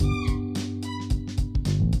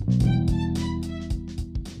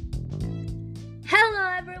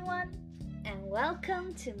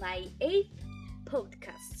welcome to my 8th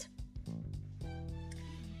podcast.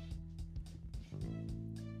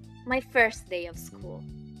 My first day of school,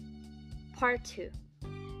 part 2.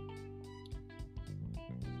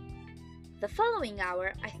 The following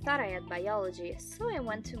hour, I thought I had biology, so I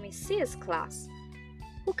went to Miss C's class,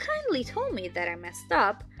 who kindly told me that I messed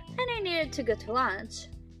up and I needed to go to lunch.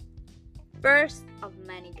 First of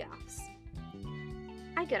many gaffes.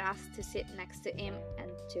 I got asked to sit next to him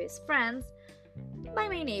and to his friends by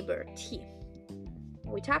my neighbor T.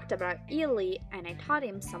 We talked about Italy and I taught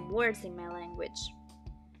him some words in my language.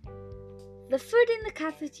 The food in the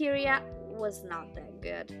cafeteria was not that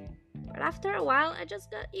good, but after a while I just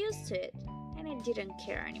got used to it and I didn't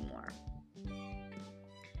care anymore.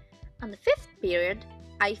 On the 5th period,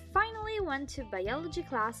 I finally went to biology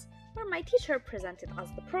class where my teacher presented us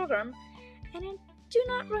the program and I do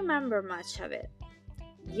not remember much of it.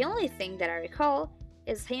 The only thing that I recall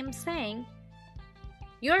is him saying,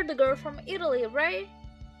 "You're the girl from Italy, right?"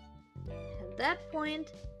 At that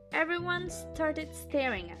point, everyone started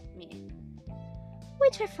staring at me,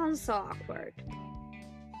 which I found so awkward.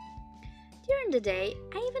 During the day,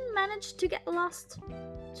 I even managed to get lost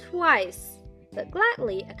twice, but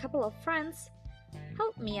gladly a couple of friends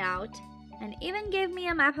helped me out and even gave me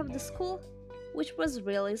a map of the school, which was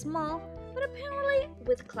really small, but apparently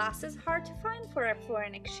with classes hard to find for a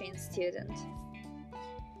foreign exchange student.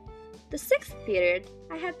 The 6th period,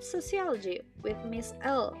 I had sociology with Miss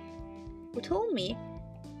L, who told me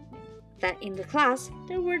that in the class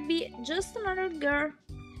there would be just another girl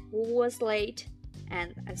who was late,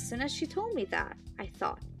 and as soon as she told me that, I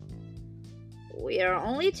thought, we are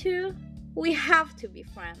only 2, we have to be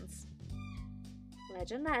friends.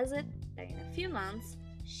 Legend has it that in a few months,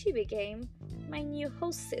 she became my new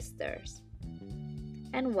host sisters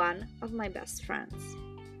and one of my best friends.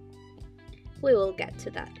 We will get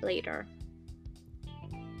to that later.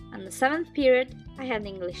 On the 7th period, I had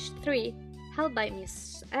English 3 held by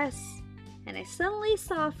Miss S, and I suddenly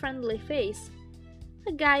saw a friendly face,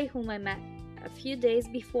 a guy whom I met a few days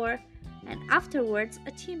before, and afterwards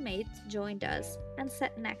a teammate joined us and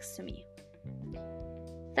sat next to me.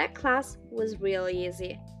 That class was really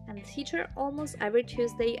easy, and the teacher almost every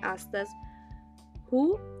Tuesday asked us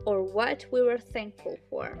who or what we were thankful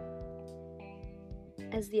for.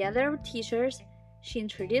 As the other teachers, she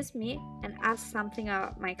introduced me and asked something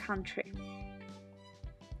about my country.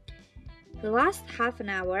 The last half an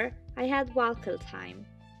hour, I had Walker time,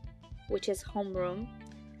 which is homeroom,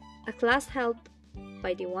 a class held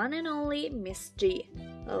by the one and only Miss G,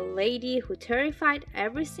 a lady who terrified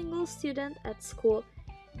every single student at school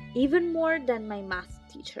even more than my math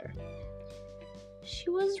teacher. She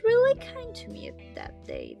was really kind to me that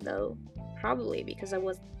day, though, probably because I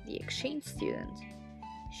was the exchange student.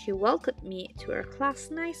 She welcomed me to her class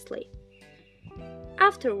nicely.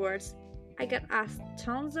 Afterwards, I got asked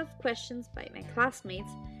tons of questions by my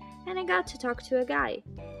classmates, and I got to talk to a guy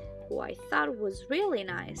who I thought was really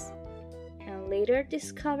nice, and later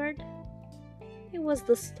discovered he was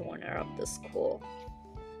the stoner of the school.